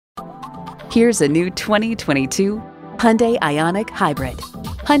Here's a new 2022 Hyundai Ioniq Hybrid.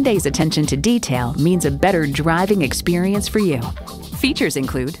 Hyundai's attention to detail means a better driving experience for you. Features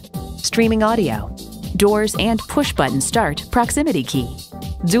include streaming audio, doors and push-button start proximity key,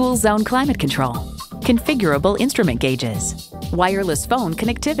 dual-zone climate control, configurable instrument gauges, wireless phone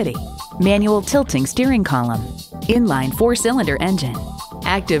connectivity, manual tilting steering column, inline 4-cylinder engine,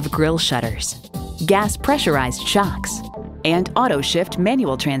 active grille shutters, gas pressurized shocks, and auto-shift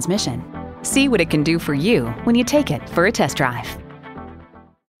manual transmission. See what it can do for you when you take it for a test drive.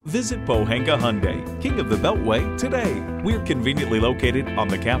 Visit Pohanka Hyundai, King of the Beltway, today. We're conveniently located on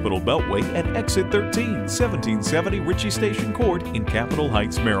the Capitol Beltway at Exit 13, 1770 Ritchie Station Court in Capitol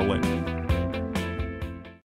Heights, Maryland.